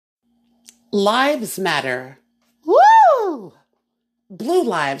Lives matter. Woo! Blue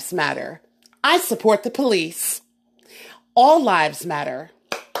lives matter. I support the police. All lives matter.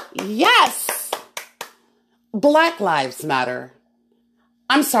 Yes! Black lives matter.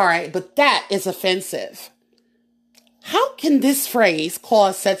 I'm sorry, but that is offensive. How can this phrase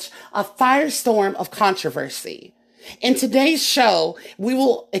cause such a firestorm of controversy? In today's show, we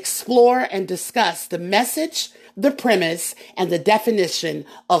will explore and discuss the message, the premise, and the definition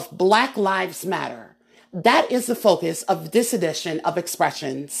of Black Lives Matter. That is the focus of this edition of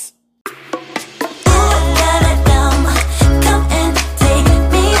Expressions.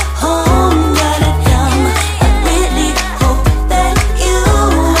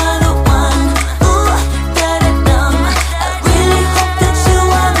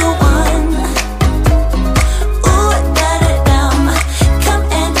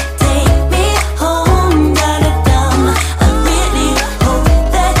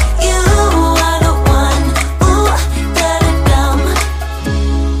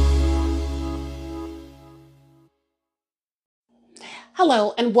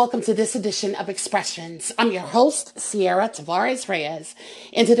 Hello, and welcome to this edition of Expressions. I'm your host, Sierra Tavares Reyes.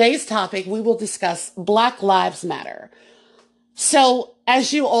 In today's topic, we will discuss Black Lives Matter. So,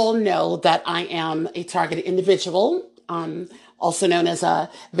 as you all know, that I am a targeted individual, also known as a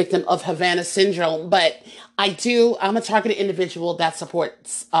victim of Havana syndrome, but I'm a targeted individual that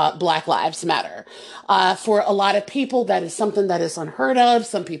supports Black Lives Matter. For a lot of people, that is something that is unheard of.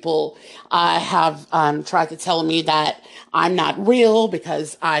 Some people have tried to tell me that I'm not real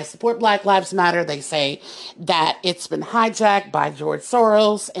because I support Black Lives Matter. They say that it's been hijacked by George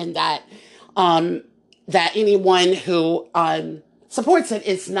Soros and that anyone who supports it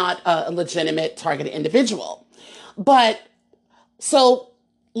is not a legitimate targeted individual. So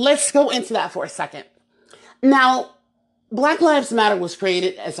let's go into that for a second. Now, Black Lives Matter was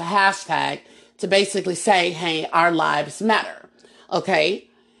created as a hashtag to basically say, hey, our lives matter. Okay.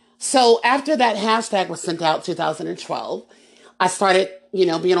 So after that hashtag was sent out 2012, I started, being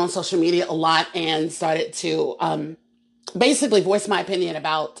on social media a lot and started to basically voice my opinion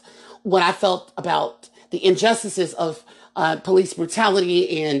about what I felt about the injustices of police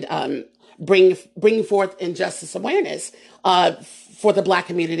brutality and bringing forth injustice awareness for the Black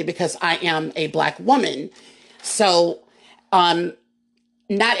community because I am a Black woman. So not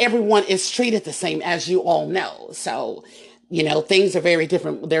everyone is treated the same, as you all know. So, things are very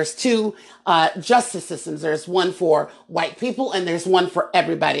different. There's two justice systems. There's one for white people and there's one for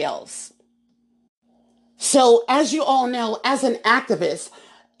everybody else. So as you all know, as an activist,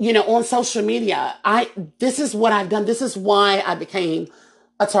 on social media, this is what I've done. This is why I became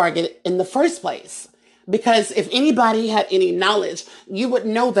a target in the first place. Because if anybody had any knowledge, you would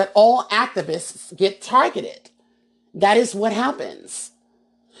know that all activists get targeted. That is what happens.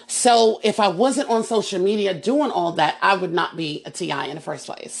 So if I wasn't on social media doing all that, I would not be a TI in the first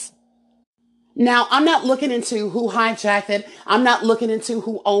place. Now, I'm not looking into who hijacked it. I'm not looking into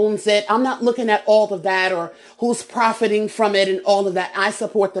who owns it. I'm not looking at all of that or who's profiting from it and all of that. I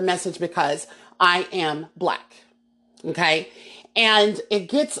support the message because I am Black. Okay. And it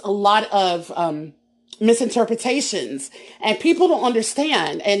gets a lot of misinterpretations and people don't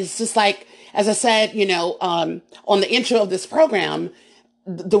understand. And it's just like, as I said, on the intro of this program,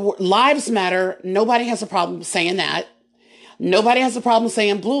 the lives matter. Nobody has a problem saying that. Nobody has a problem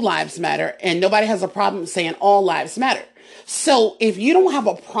saying blue lives matter. And nobody has a problem saying all lives matter. So if you don't have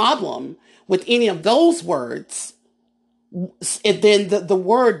a problem with any of those words, then the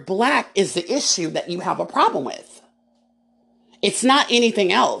word Black is the issue that you have a problem with. It's not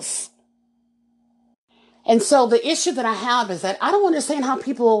anything else. And so the issue that I have is that I don't understand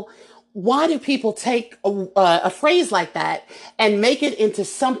why do people take a phrase like that and make it into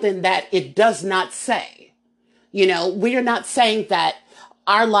something that it does not say? We are not saying that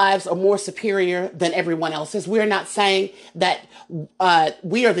our lives are more superior than everyone else's. We're not saying that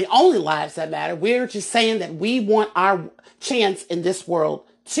we are the only lives that matter. We're just saying that we want our chance in this world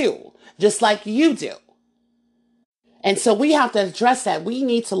too, just like you do. And so we have to address that. We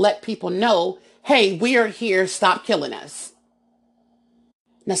need to let people know, hey, we are here. Stop killing us.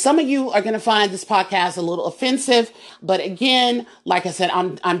 Now, some of you are going to find this podcast a little offensive, but again, like I said,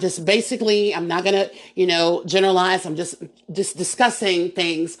 I'm just basically, I'm not going to, generalize. I'm just discussing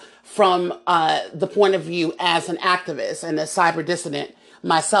things from the point of view as an activist and a cyber dissident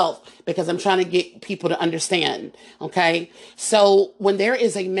myself, because I'm trying to get people to understand. Okay. So when there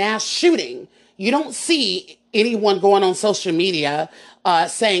is a mass shooting, you don't see anyone going on social media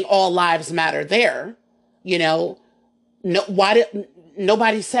saying all lives matter there.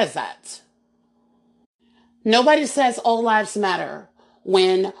 Nobody says that. Nobody says all lives matter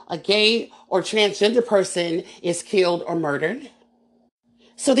when a gay or transgender person is killed or murdered.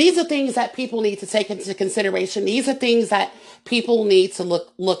 So these are things that people need to take into consideration. These are things that people need to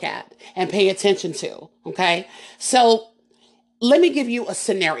look at and pay attention to. Okay. So let me give you a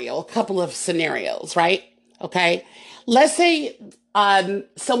scenario, a couple of scenarios, right? Okay. Let's say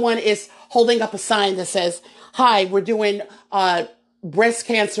someone is holding up a sign that says, "Hi, we're doing breast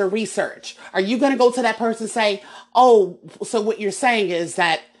cancer research." Are you going to go to that person and say, "Oh, so what you're saying is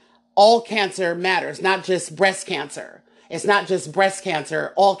that all cancer matters, not just breast cancer. It's not just breast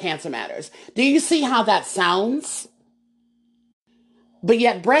cancer, all cancer matters." Do you see how that sounds? But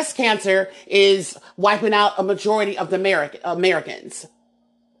yet breast cancer is wiping out a majority of the Americans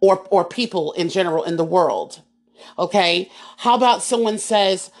or people in general in the world. Okay. How about someone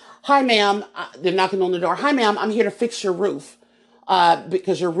says, "Hi, ma'am," they're knocking on the door. "Hi, ma'am, I'm here to fix your roof,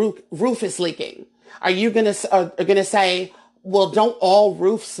 because your roof is leaking." Are you going to say, "Well, don't all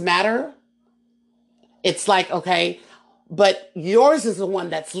roofs matter?" It's like, okay, but yours is the one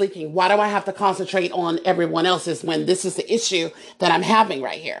that's leaking. Why do I have to concentrate on everyone else's when this is the issue that I'm having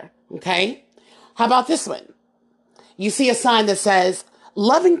right here? Okay. How about this one? You see a sign that says,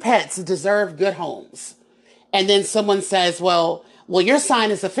 "Loving pets deserve good homes." And then someone says, well, your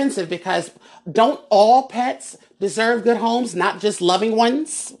sign is offensive because don't all pets deserve good homes, not just loving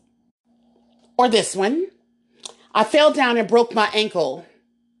ones? Or this one, "I fell down and broke my ankle.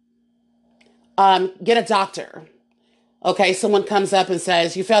 Get a doctor." Okay, someone comes up and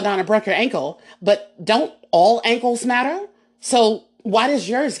says, "You fell down and broke your ankle, but don't all ankles matter? So why does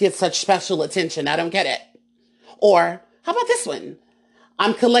yours get such special attention? I don't get it." Or how about this one?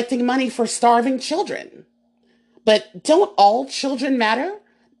 "I'm collecting money for starving children, but don't all children matter?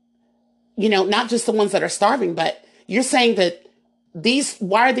 Not just the ones that are starving, but you're saying that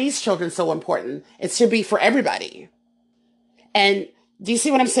why are these children so important? It should be for everybody." And do you see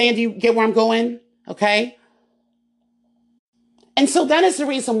what I'm saying? Do you get where I'm going? Okay. And so that is the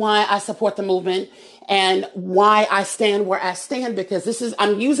reason why I support the movement and why I stand where I stand, because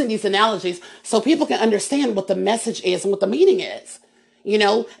I'm using these analogies so people can understand what the message is and what the meaning is.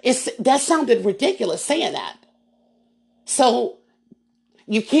 That sounded ridiculous saying that. So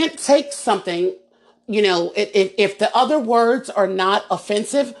you can't take something, if the other words are not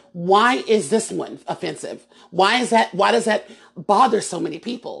offensive, why is this one offensive? Why does that bother so many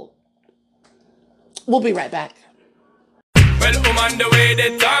people? We'll be right back. Well, on the way,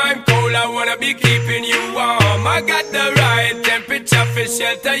 the time cold, I wanna be keeping you warm. I got the right temperature for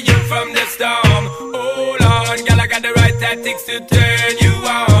shelter you from the storm. Hold on, girl, I got the right tactics to turn you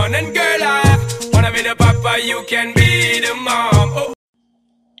on. And girl, I wanna be the papa, you can be the mom. Oh.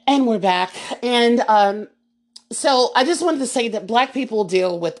 And we're back. And so I just wanted to say that Black people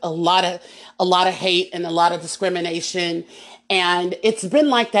deal with a lot of hate and a lot of discrimination. And it's been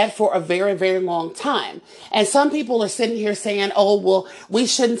like that for a very, very long time. And some people are sitting here saying, "Oh, well, we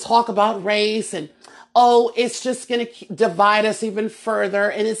shouldn't talk about race." And, "Oh, it's just going to divide us even further."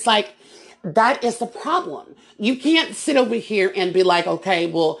 And it's like, that is the problem. You can't sit over here and be like, "Okay,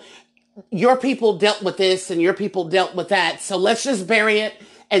 well, your people dealt with this and your people dealt with that, so let's just bury it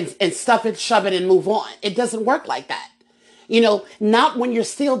and stuff it, shove it, and move on." It doesn't work like that. Not when you're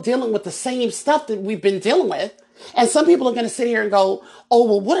still dealing with the same stuff that we've been dealing with. And some people are going to sit here and go, "Oh,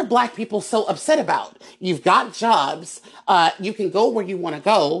 well, what are Black people so upset about? You've got jobs. You can go where you want to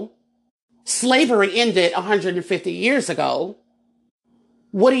go. Slavery ended 150 years ago.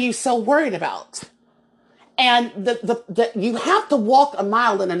 What are you so worried about?" And you have to walk a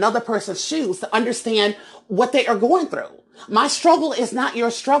mile in another person's shoes to understand what they are going through. My struggle is not your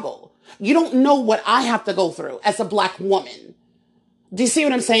struggle. You don't know what I have to go through as a Black woman. Do you see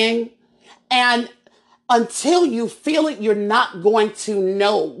what I'm saying? And until you feel it, you're not going to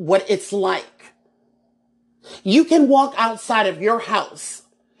know what it's like. You can walk outside of your house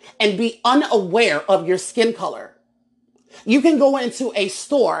and be unaware of your skin color. You can go into a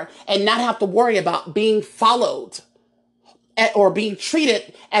store and not have to worry about being followed or being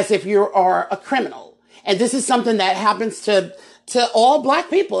treated as if you are a criminal. And this is something that happens to all Black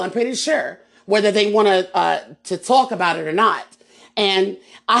people, I'm pretty sure, whether they want to talk about it or not. And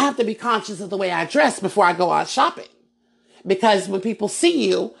I have to be conscious of the way I dress before I go out shopping. Because when people see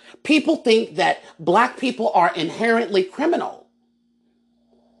you, people think that Black people are inherently criminal.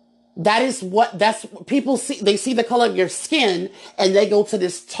 That's what people see. They see the color of your skin and they go to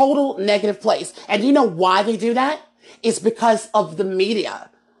this total negative place. And you know why they do that? It's because of the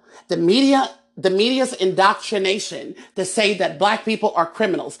media. The media's indoctrination to say that Black people are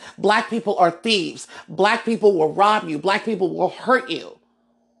criminals. Black people are thieves. Black people will rob you. Black people will hurt you.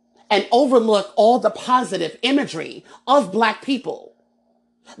 And overlook all the positive imagery of Black people.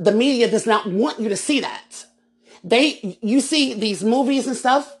 The media does not want you to see that. You see these movies and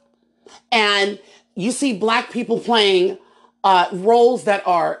stuff, and you see black people playing roles that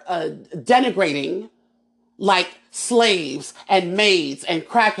are denigrating, like slaves and maids and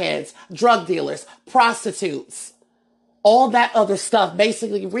crackheads, drug dealers, prostitutes, all that other stuff,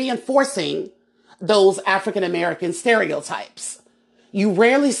 basically reinforcing those African American stereotypes. You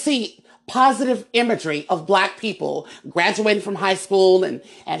rarely see positive imagery of black people graduating from high school and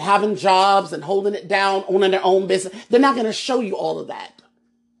having jobs and holding it down, owning their own business. They're not going to show you all of that.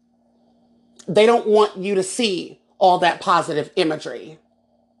 They don't want you to see all that positive imagery.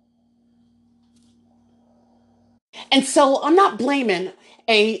 And so I'm not blaming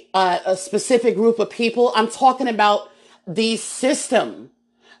a specific group of people. I'm talking about the system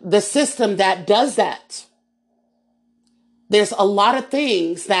that does that. There's a lot of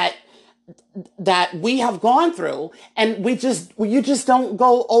things that we have gone through, and you just don't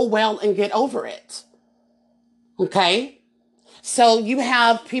go, oh well, and get over it. Okay? So you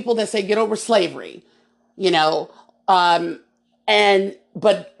have people that say get over slavery, but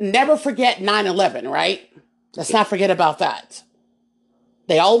never forget 9/11, right? Let's not forget about that.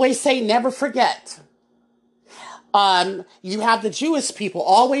 They always say never forget. You have the Jewish people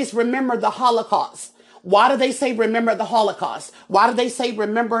always remember the Holocaust. Why do they say remember the Holocaust? Why do they say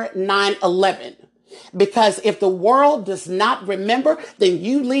remember 9/11? Because if the world does not remember, then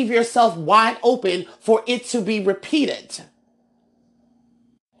you leave yourself wide open for it to be repeated.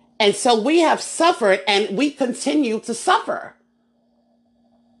 And so we have suffered, and we continue to suffer.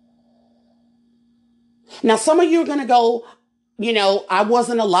 Now, some of you are going to go, I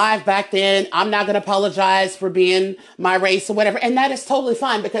wasn't alive back then. I'm not going to apologize for being my race or whatever. And that is totally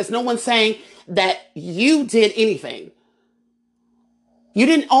fine, because no one's saying that you did anything. You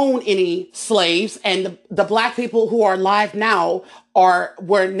didn't own any slaves, and the black people who are alive now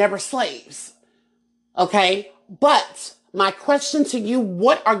were never slaves. Okay? But my question to you,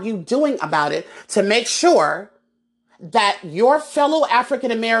 what are you doing about it to make sure that your fellow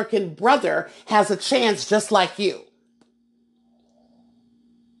African American brother has a chance just like you?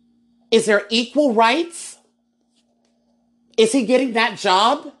 Is there equal rights? Is he getting that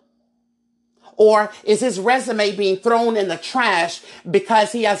job? Or is his resume being thrown in the trash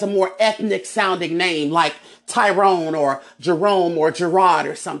because he has a more ethnic sounding name like Tyrone or Jerome or Gerard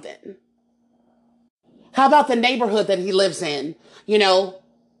or something? How about the neighborhood that he lives in?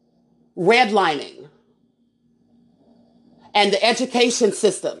 Redlining and the education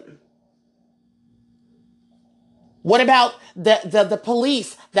system. What about the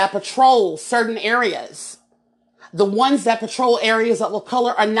police that patrol certain areas? The ones that patrol areas of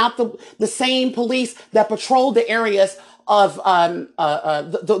color are not the same police that patrol the areas of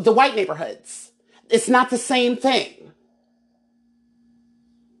the white neighborhoods. It's not the same thing.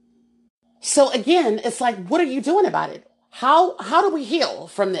 So again, it's like, what are you doing about it? How do we heal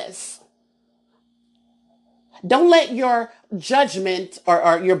from this? Don't let your judgment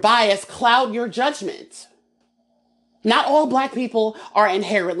or your bias cloud your judgment. Not all black people are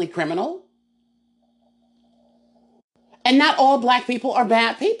inherently criminal. And not all black people are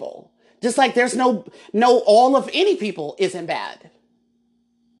bad people. Just like there's no all of any people isn't bad.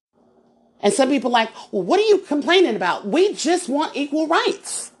 And some people are like, well, what are you complaining about? We just want equal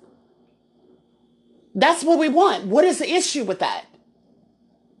rights. That's what we want. What is the issue with that?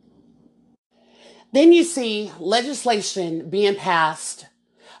 Then you see legislation being passed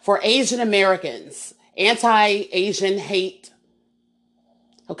for Asian Americans, anti-Asian hate.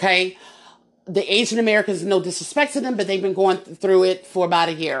 Okay? The Asian Americans, no disrespect to them, but they've been going through it for about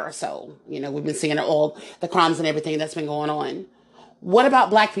a year or so. We've been seeing all the crimes and everything that's been going on. What about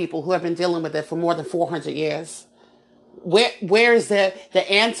black people who have been dealing with it for more than 400 years? Where is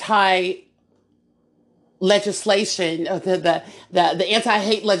the anti-legislation, the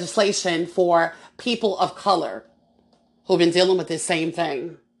anti-hate legislation for people of color who've been dealing with this same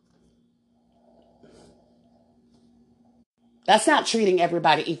thing? That's not treating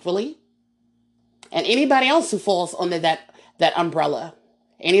everybody equally. And anybody else who falls under that umbrella,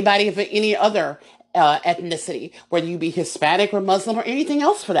 anybody of any other ethnicity, whether you be Hispanic or Muslim or anything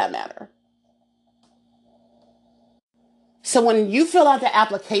else for that matter. So when you fill out the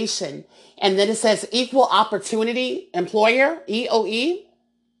application and then it says equal opportunity employer, EOE,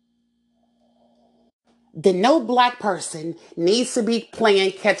 then no black person needs to be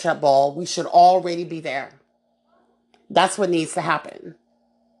playing catch-up ball. We should already be there. That's what needs to happen.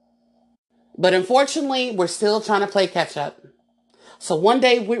 But unfortunately, we're still trying to play catch up. So one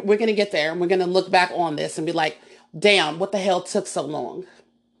day we're going to get there and we're going to look back on this and be like, damn, what the hell took so long?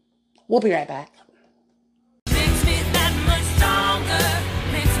 We'll be right back. Makes me that much stronger.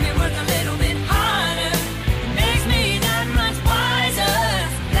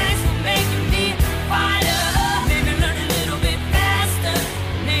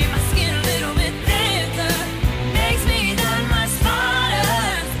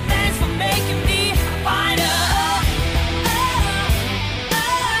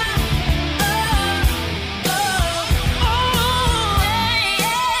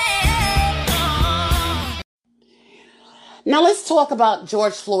 talk about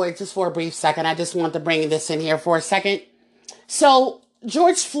George Floyd just for a brief second. I just want to bring this in here for a second. So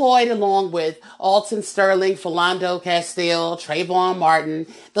George Floyd, along with Alton Sterling, Philando Castile, Trayvon Martin,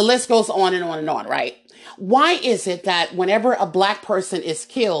 the list goes on and on and on, right? Why is it that whenever a black person is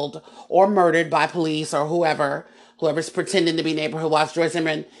killed or murdered by police or whoever's pretending to be neighborhood watch, George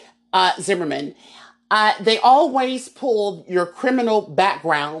Zimmerman, they always pull your criminal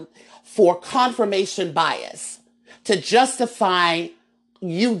background for confirmation bias to justify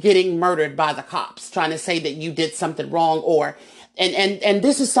you getting murdered by the cops, trying to say that you did something wrong and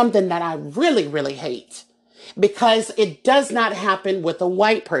this is something that I really, really hate because it does not happen with a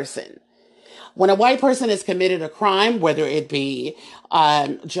white person. When a white person has committed a crime, whether it be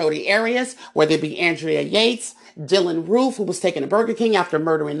Jodi Arias, whether it be Andrea Yates, Dylan Roof, who was taken to Burger King after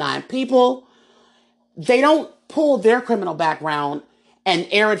murdering 9 people, they don't pull their criminal background and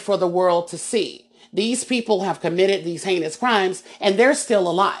air it for the world to see. These people have committed these heinous crimes and they're still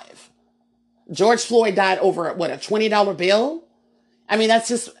alive. George Floyd died over, a $20 bill? I mean, that's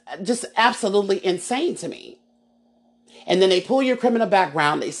just absolutely insane to me. And then they pull your criminal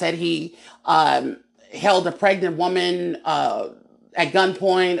background. They said he held a pregnant woman at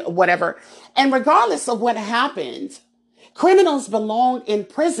gunpoint, whatever. And regardless of what happened, criminals belong in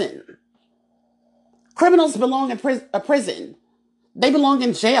prison. Criminals belong in prison. They belong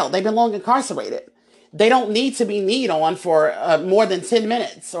in jail. They belong incarcerated. They don't need to be kneed on for more than 10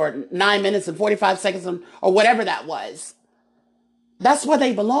 minutes or 9 minutes and 45 seconds or whatever that was. That's where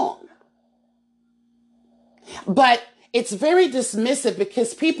they belong. But it's very dismissive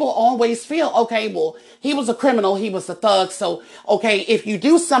because people always feel, okay, well, he was a criminal, he was a thug. So, okay, if you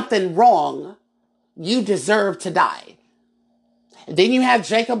do something wrong, you deserve to die. Then you have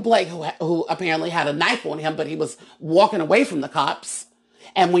Jacob Blake, who apparently had a knife on him, but he was walking away from the cops.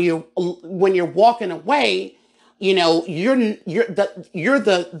 And when you're walking away, you know, you're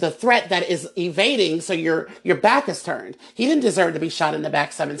the threat that is evading. So your back is turned. He didn't deserve to be shot in the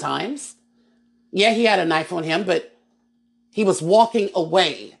back 7 times. Yeah, he had a knife on him, but he was walking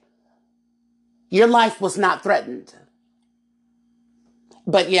away. Your life was not threatened.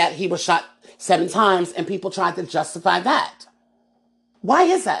 But yet he was shot 7 times and people tried to justify that. Why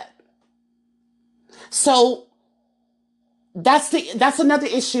is that? So that's another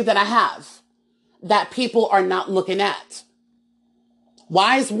issue that I have that people are not looking at.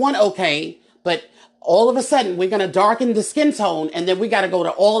 Why is one okay, but all of a sudden we're going to darken the skin tone and then we got to go to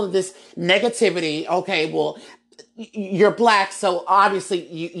all of this negativity. Okay, well, you're black, so obviously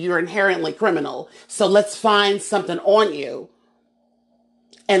you're inherently criminal. So let's find something on you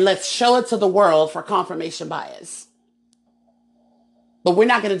and let's show it to the world for confirmation bias. But we're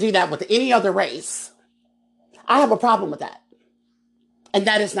not going to do that with any other race. I have a problem with that. And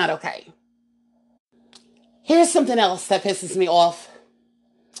that is not okay. Here's something else that pisses me off.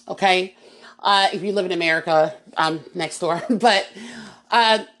 Okay. If you live in America, I'm next door, but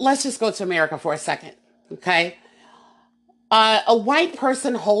let's just go to America for a second. Okay. A white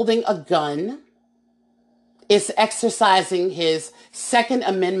person holding a gun is exercising his Second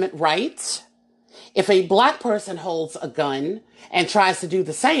Amendment right. If a black person holds a gun and tries to do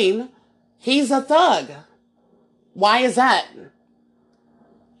the same, he's a thug. Why is that?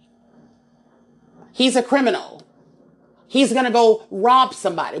 He's a criminal. He's going to go rob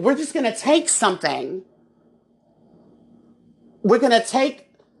somebody. We're just going to take something. We're going to take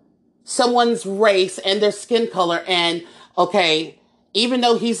someone's race and their skin color and, okay, even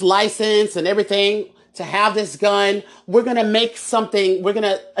though he's licensed and everything to have this gun, we're going to make something, we're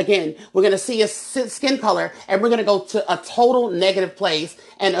going to see his skin color and we're going to go to a total negative place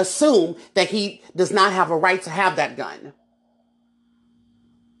and assume that he does not have a right to have that gun.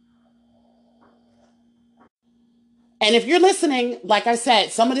 And if you're listening, like I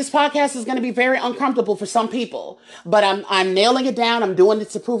said, some of this podcast is going to be very uncomfortable for some people, but I'm nailing it down. I'm doing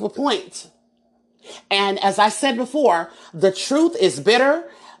it to prove a point. And as I said before, the truth is bitter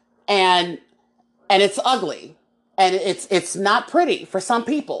and it's ugly and it's not pretty for some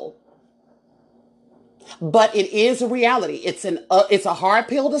people, but it is a reality. It's a hard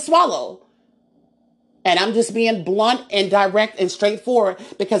pill to swallow. And I'm just being blunt and direct and straightforward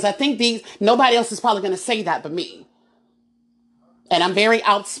because I think nobody else is probably going to say that but me. And I'm very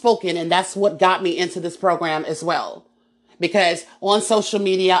outspoken, and that's what got me into this program as well. Because on social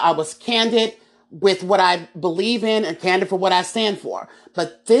media, I was candid with what I believe in and candid for what I stand for.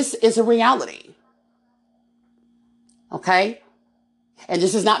 But this is a reality. Okay? And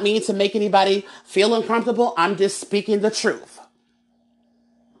this is not mean to make anybody feel uncomfortable. I'm just speaking the truth.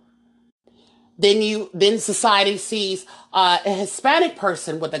 Then society sees a Hispanic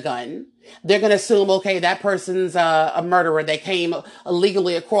person with a gun They're going to assume, okay, that person's a murderer. They came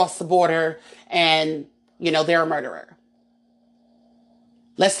illegally across the border and, they're a murderer.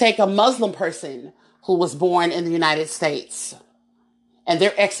 Let's take a Muslim person who was born in the United States and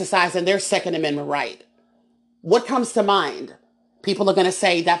they're exercising their Second Amendment right. What comes to mind? People are going to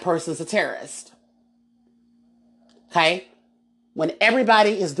say that person's a terrorist. Okay? When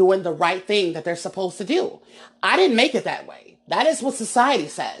everybody is doing the right thing that they're supposed to do. I didn't make it that way. That is what society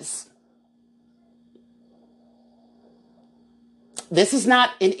says. This is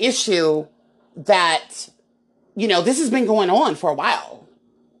not an issue that, this has been going on for a while.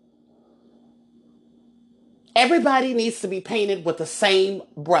 Everybody needs to be painted with the same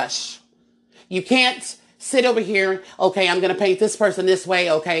brush. You can't sit over here, okay, I'm going to paint this person this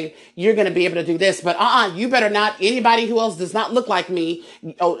way, okay, you're going to be able to do this, but you better not, anybody who else does not look like me,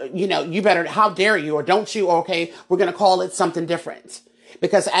 you better, how dare you, or don't you, okay, we're going to call it something different.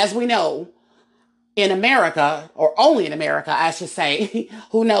 Because as we know, in America, or only in America, I should say,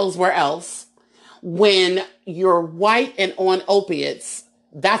 who knows where else, when you're white and on opiates,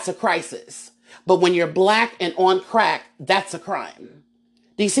 that's a crisis. But when you're black and on crack, that's a crime.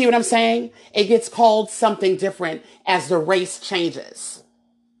 Do you see what I'm saying? It gets called something different as the race changes.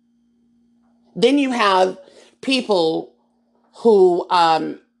 Then you have people who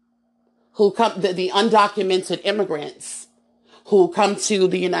come, the undocumented immigrants who come to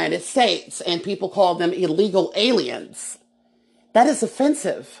the United States, and people call them illegal aliens. That is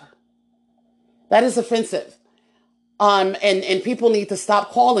offensive. That is offensive. And people need to stop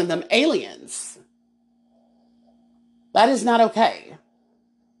calling them aliens. That is not okay.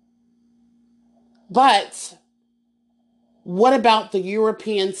 But what about the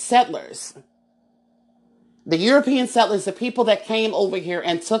European settlers? The European settlers, the people that came over here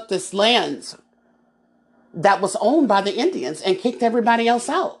and took this land that was owned by the Indians and kicked everybody else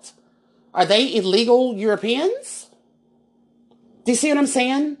out. Are they illegal Europeans? Do you see what I'm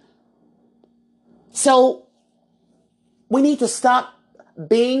saying? So we need to stop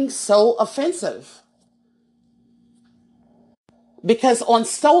being so offensive. Because on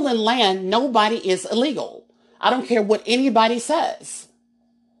stolen land, nobody is illegal. I don't care what anybody says.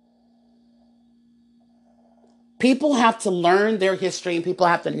 People have to learn their history and people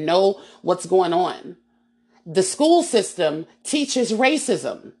have to know what's going on. The school system teaches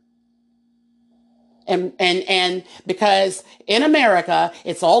racism. And because in America,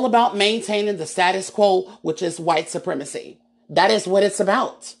 it's all about maintaining the status quo, which is white supremacy. That is what it's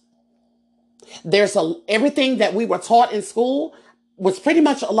about. Everything that we were taught in school was pretty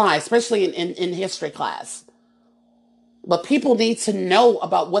much a lie, especially in history class. But people need to know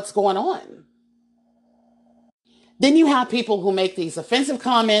about what's going on. Then you have people who make these offensive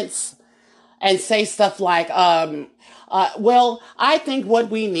comments and say stuff like, well, I think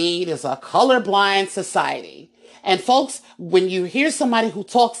what we need is a colorblind society. And folks, when you hear somebody who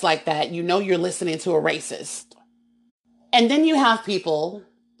talks like that, you know you're listening to a racist. And then you have people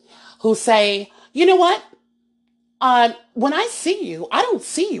who say, you know what? When I see you, I don't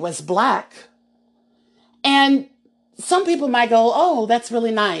see you as black. And some people might go, oh, that's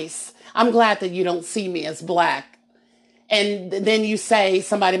really nice. I'm glad that you don't see me as black. And then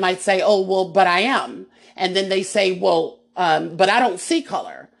somebody might say, oh, well, but I am. And then they say, well, but I don't see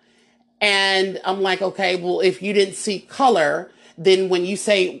color. And I'm like, okay, well, if you didn't see color, then when you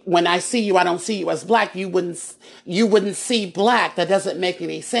say, when I see you, I don't see you as black, you wouldn't see black. That doesn't make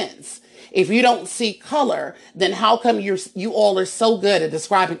any sense. If you don't see color, then how come you all are so good at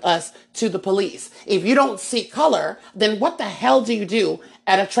describing us to the police? If you don't see color, then what the hell do you do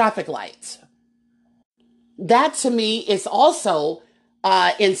at a traffic light? That to me is also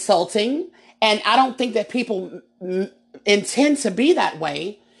insulting. And I don't think that people intend to be that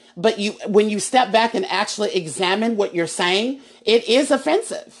way. But when you step back and actually examine what you're saying, it is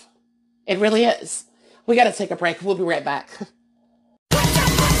offensive. It really is. We got to take a break. We'll be right back.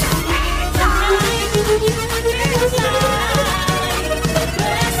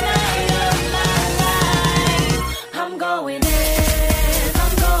 I'm going in.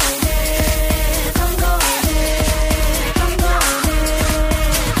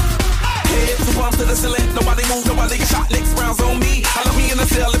 To the ceiling, nobody move, nobody get shot. Next rounds on me. Holler me in the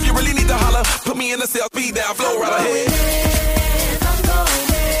cell if you really need to holler. Put me in the cell, be there, flow right ahead.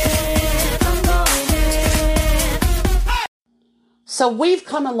 So we've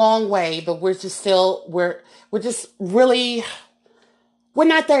come a long way, but we're just really, we're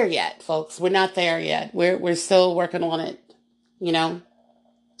not there yet, folks. We're not there yet. We're still working on it. You know,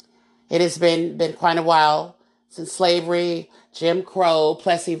 it has been quite a while since slavery, Jim Crow,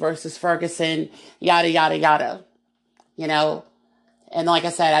 Plessy versus Ferguson, yada, yada, yada. You know, And like I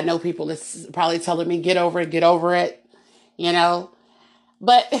said, I know people that's probably telling me, get over it, you know.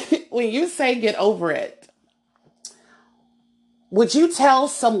 But when you say get over it, would you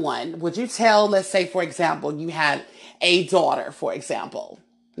tell, let's say, for example, you had a daughter, for example,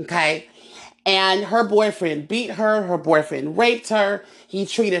 okay? And her boyfriend beat her, her boyfriend raped her, he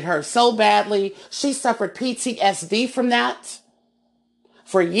treated her so badly, she suffered PTSD from that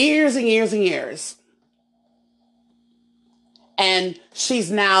for years and years and years. And she's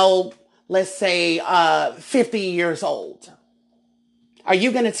now, let's say, 50 years old. Are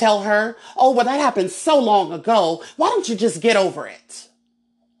you going to tell her, oh, well, that happened so long ago. Why don't you just get over it?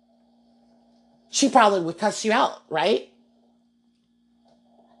 She probably would cuss you out, right?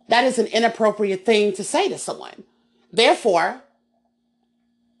 That is an inappropriate thing to say to someone. Therefore,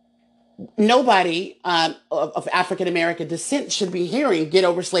 nobody of African American descent should be hearing, get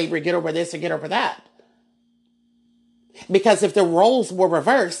over slavery, get over this, or get over that. Because if the roles were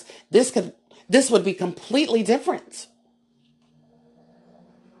reversed, this would be completely different.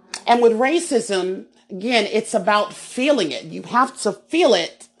 And with racism, again, it's about feeling it. You have to feel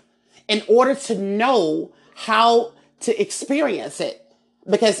it in order to know how to experience it.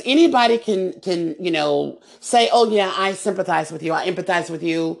 Because anybody can, say, oh yeah, I sympathize with you. I empathize with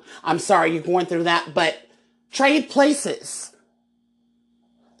you. I'm sorry you're going through that. But trade places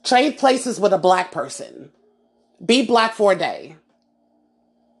with a black person. Be black for a day.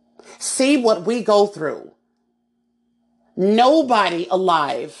 See what we go through. Nobody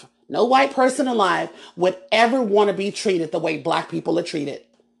alive, no white person alive would ever want to be treated the way black people are treated.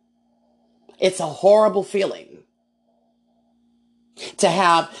 It's a horrible feeling to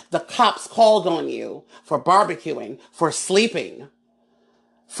have the cops called on you for barbecuing, for sleeping,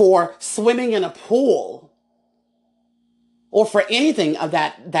 for swimming in a pool, or for anything of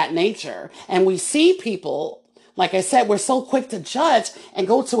that nature. And we see people, like I said, we're so quick to judge and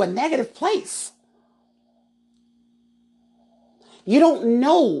go to a negative place. You don't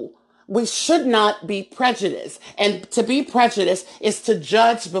know. We should not be prejudiced. And to be prejudiced is to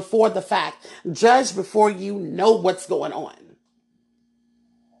judge before the fact. Judge before you know what's going on.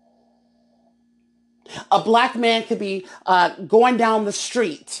 A black man could be going down the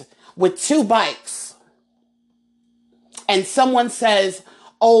street with two bikes. And someone says,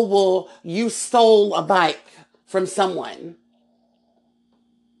 oh, well, you stole a bike from someone.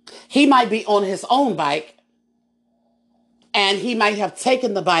 He might be on his own bike. And he might have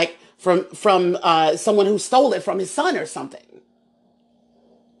taken the bike from someone who stole it from his son or something.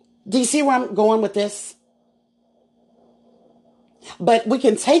 Do you see where I'm going with this? But we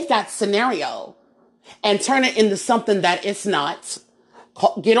can take that scenario and turn it into something that it's not.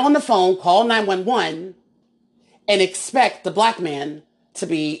 Get on the phone, call 911, and expect the black man to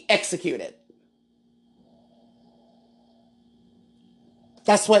be executed.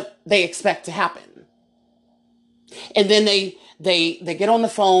 That's what they expect to happen. And then they get on the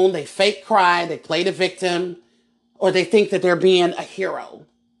phone, they fake cry, they play the victim, or they think that they're being a hero.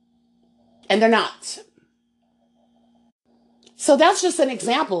 And they're not. So that's just an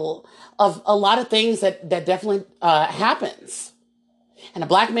example of a lot of things that definitely happens. And a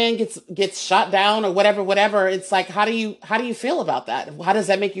black man gets shot down or whatever. It's like, how do you feel about that? How does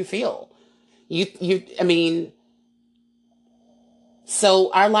that make you feel?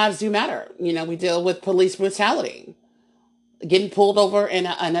 So our lives do matter. We deal with police brutality, getting pulled over in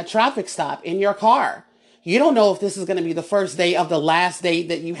a traffic stop in your car. You don't know if this is going to be the first day of the last day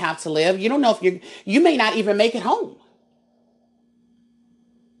that you have to live. You don't know if you may not even make it home.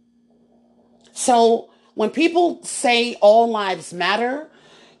 So when people say all lives matter,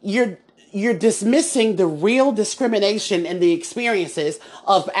 you're dismissing the real discrimination and the experiences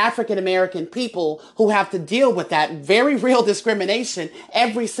of African American people who have to deal with that very real discrimination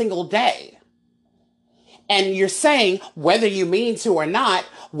every single day. And you're saying, whether you mean to or not,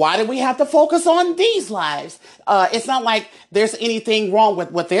 why do we have to focus on these lives? It's not like there's anything wrong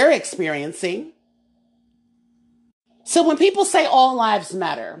with what they're experiencing. So when people say all lives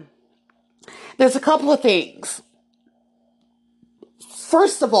matter, there's a couple of things.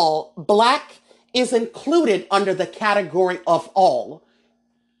 First of all, black is included under the category of all.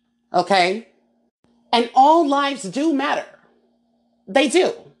 Okay? And all lives do matter. They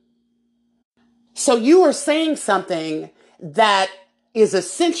do. So you are saying something that is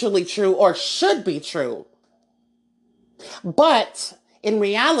essentially true or should be true. But in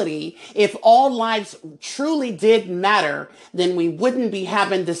reality, if all lives truly did matter, then we wouldn't be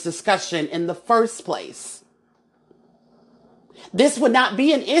having this discussion in the first place. This would not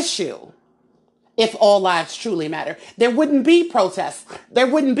be an issue if all lives truly matter. There wouldn't be protests. There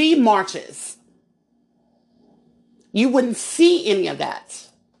wouldn't be marches. you wouldn't see any of that.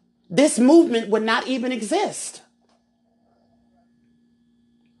 This movement would not even exist.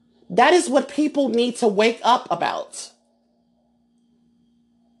 That is what people need to wake up about.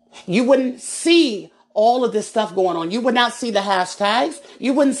 You wouldn't see all of this stuff going on. You would not see the hashtags.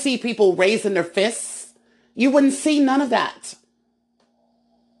 You wouldn't see people raising their fists. You wouldn't see none of that.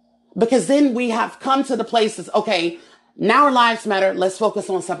 Because then we have come to the places, okay, now our lives matter. Let's focus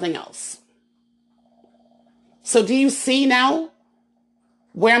on something else. So do you see now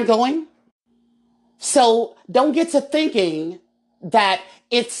where I'm going? So don't get to thinking that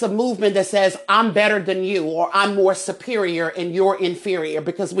it's a movement that says I'm better than you or I'm more superior and you're inferior,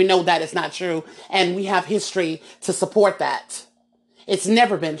 because we know that is not true. And we have history to support that. It's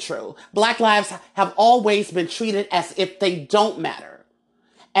never been true. Black lives have always been treated as if they don't matter.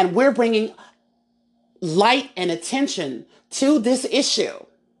 And we're bringing light and attention to this issue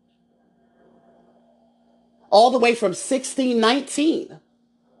all the way from 1619.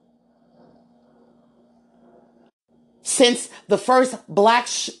 Since the first black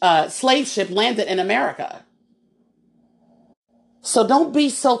slave ship landed in America. So don't be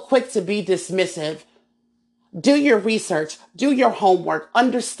so quick to be dismissive. Do your research, do your homework,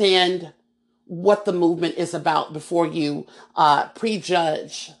 understand what the movement is about before you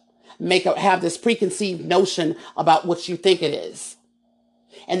prejudge, have this preconceived notion about what you think it is.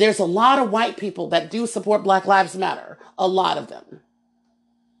 And there's a lot of white people that do support Black Lives Matter, a lot of them.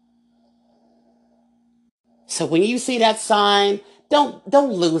 So when you see that sign, don't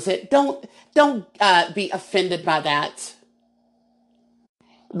lose it. Don't be offended by that.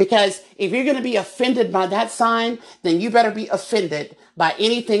 Because if you're going to be offended by that sign, then you better be offended by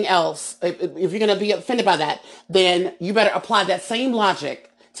anything else. If you're going to be offended by that, then you better apply that same logic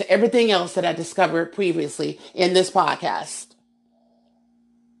to everything else that I discovered previously in this podcast.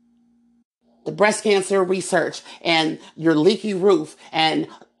 The breast cancer research and your leaky roof and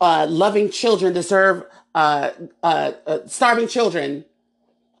loving children deserve starving children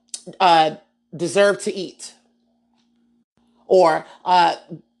deserve to eat, or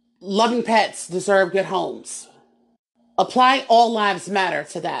loving pets deserve good homes. Apply all lives matter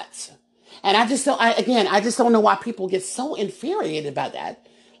to that. And I just don't know why people get so infuriated by that.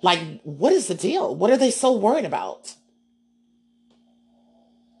 Like, what is the deal? What are they so worried about?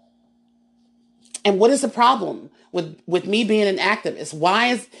 And what is the problem with me being an activist?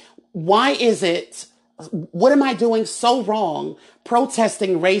 Why is it, what am I doing so wrong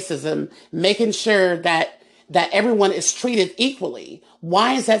protesting racism, making sure that everyone is treated equally?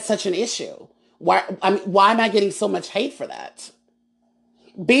 Why is that such an issue? Why am I getting so much hate for that?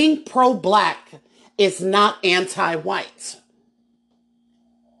 Being pro-Black is not anti-white.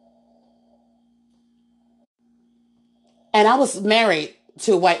 And I was married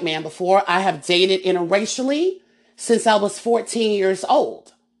to a white man before. I have dated interracially since I was 14 years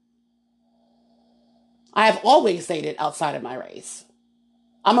old. I have always dated outside of my race.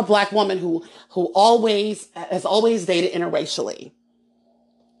 I'm a Black woman who has always dated interracially.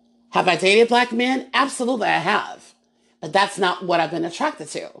 Have I dated Black men? Absolutely, I have. But that's not what I've been attracted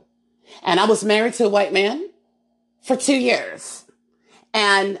to. And I was married to a white man for 2 years.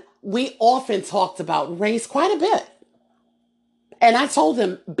 And we often talked about race quite a bit. And I told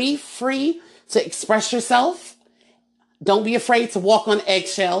him, be free to express yourself. Don't be afraid to walk on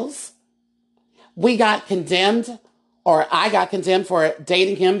eggshells. We got condemned, or I got condemned for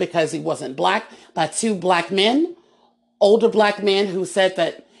dating him because he wasn't Black, by 2 Black men, older Black men who said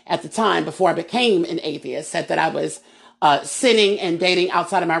that at the time, before I became an atheist, said that I was sinning and dating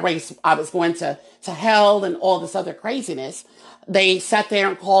outside of my race. I was going to hell and all this other craziness. They sat there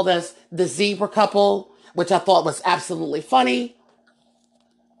and called us the zebra couple, which I thought was absolutely funny.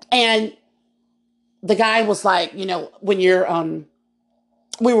 And the guy was like, when you're,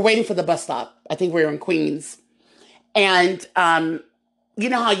 we were waiting for the bus stop. I think we were in Queens. And, you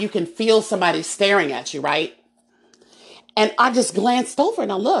know how you can feel somebody staring at you, right? And I just glanced over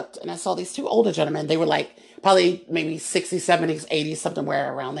and I looked and I saw these 2 older gentlemen. They were like probably maybe 60s, 70s, 80s,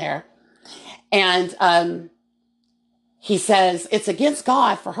 somewhere around there. And, he says, it's against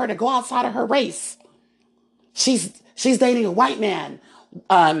God for her to go outside of her race. She's dating a white man.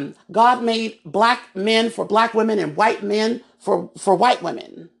 God made Black men for Black women and white men for white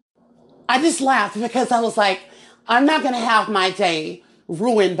women. I just laughed because I was like, I'm not going to have my day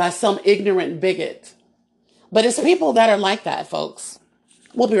ruined by some ignorant bigot. But it's people that are like that, folks.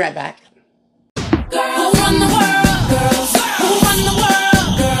 We'll be right back. Girls, who run the world? Girls, who run the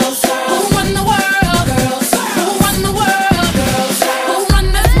world? Girls, who run the world? Girls, who run the world? Girls, who run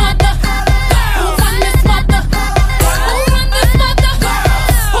this mother? Who run this mother? Who run this mother?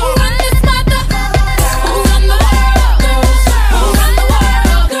 Who run this mother? Who run the world?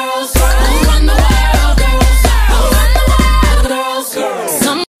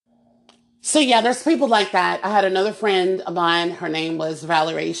 So yeah, there's people like that. I had another friend of mine. Her name was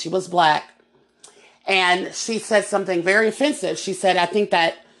Valerie. She was black. And she said something very offensive. She said, I think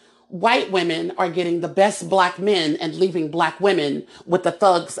that white women are getting the best black men and leaving black women with the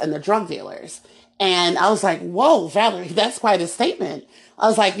thugs and the drug dealers. And I was like, whoa, Valerie, that's quite a statement. I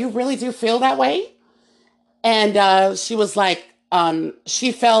was like, you really do feel that way? And she was like,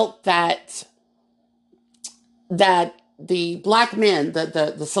 she felt that the black men,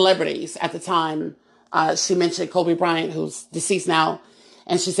 the celebrities at the time, she mentioned Kobe Bryant, who's deceased now,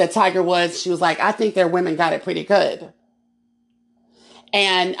 and she said Tiger Woods. She was like, I think their women got it pretty good.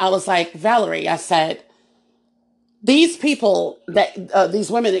 And I was like, Valerie, I said, these people these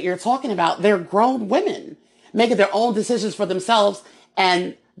women that you're talking about, they're grown women making their own decisions for themselves.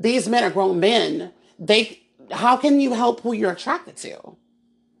 And these men are grown men. How can you help who you're attracted to?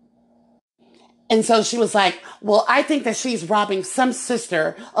 And so she was like, well, I think that she's robbing some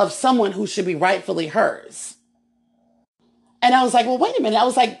sister of someone who should be rightfully hers. And I was like, well, wait a minute. I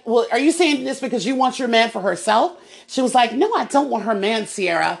was like, well, are you saying this because you want your man for herself? She was like, no, I don't want her man,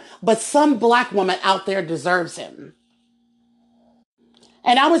 Sierra, but some black woman out there deserves him.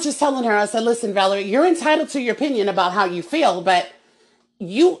 And I was just telling her, I said, listen, Valerie, you're entitled to your opinion about how you feel, but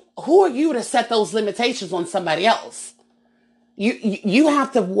who are you to set those limitations on somebody else? You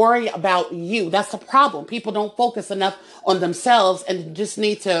have to worry about you. That's the problem. People don't focus enough on themselves and just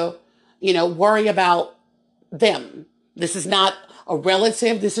need to, worry about them. This is not a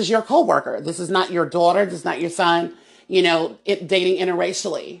relative. This is your coworker. This is not your daughter. This is not your son, dating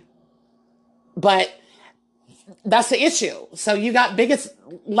interracially. But that's the issue. So you got bigots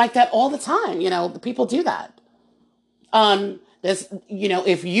like that all the time. The people do that.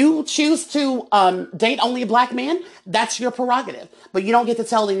 If you choose to date only a black man, that's your prerogative. But you don't get to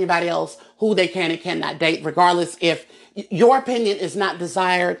tell anybody else who they can and cannot date, regardless if your opinion is not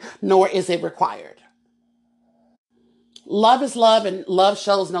desired, nor is it required. Love is love, and love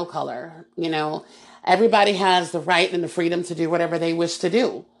shows no color. Everybody has the right and the freedom to do whatever they wish to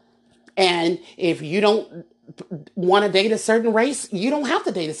do. And if you don't want to date a certain race, you don't have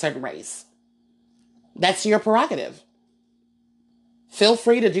to date a certain race. That's your prerogative. Feel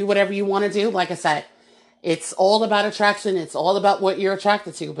free to do whatever you want to do. Like I said, it's all about attraction. It's all about what you're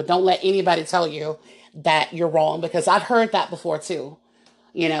attracted to. But don't let anybody tell you that you're wrong, because I've heard that before too.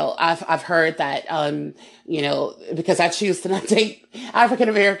 I've heard that, because I choose to not date African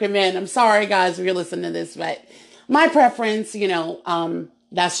American men. I'm sorry, guys, if you're listening to this, but my preference,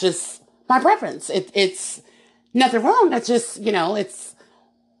 that's just my preference. It's nothing wrong. That's just, it's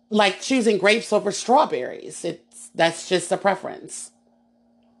like choosing grapes over strawberries. That's just a preference.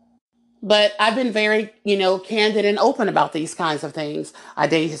 But I've been very, candid and open about these kinds of things. I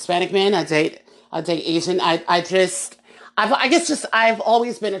date Hispanic men. I date Asian. I've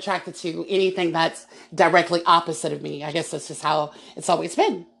always been attracted to anything that's directly opposite of me. I guess that's just how it's always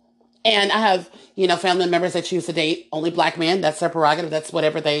been. And I have, family members that choose to date only black men. That's their prerogative. That's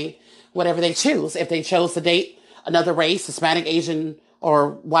whatever they choose. If they chose to date another race, Hispanic, Asian, or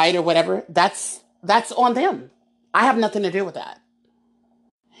white or whatever, that's on them. I have nothing to do with that.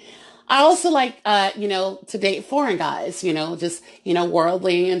 I also like, to date foreign guys, just,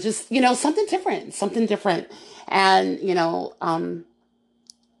 worldly and just, something different. And,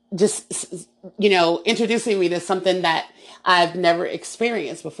 introducing me to something that I've never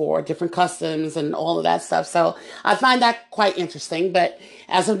experienced before, different customs and all of that stuff. So I find that quite interesting. But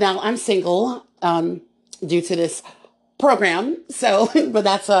as of now, I'm single, due to this program. So, but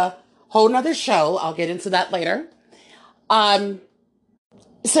that's a whole nother show. I'll get into that later.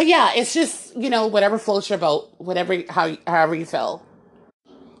 So yeah, it's just, whatever floats your boat, however you feel.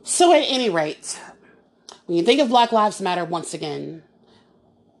 So at any rate, when you think of Black Lives Matter, once again,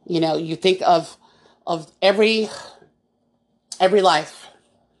 you think of every life,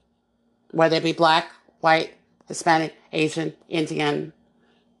 whether it be black, white, Hispanic, Asian, Indian.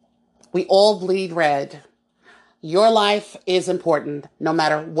 We all bleed red. Your life is important, no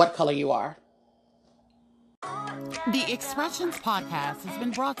matter what color you are. The Expressions Podcast has been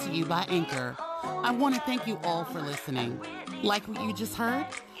brought to you by Anchor. I want to thank you all for listening. Like what you just heard?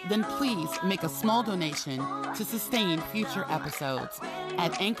 Then please make a small donation to sustain future episodes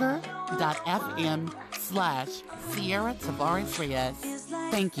at anchor.fm/Sierra Tavares Reyes.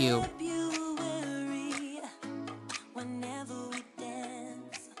 Thank you.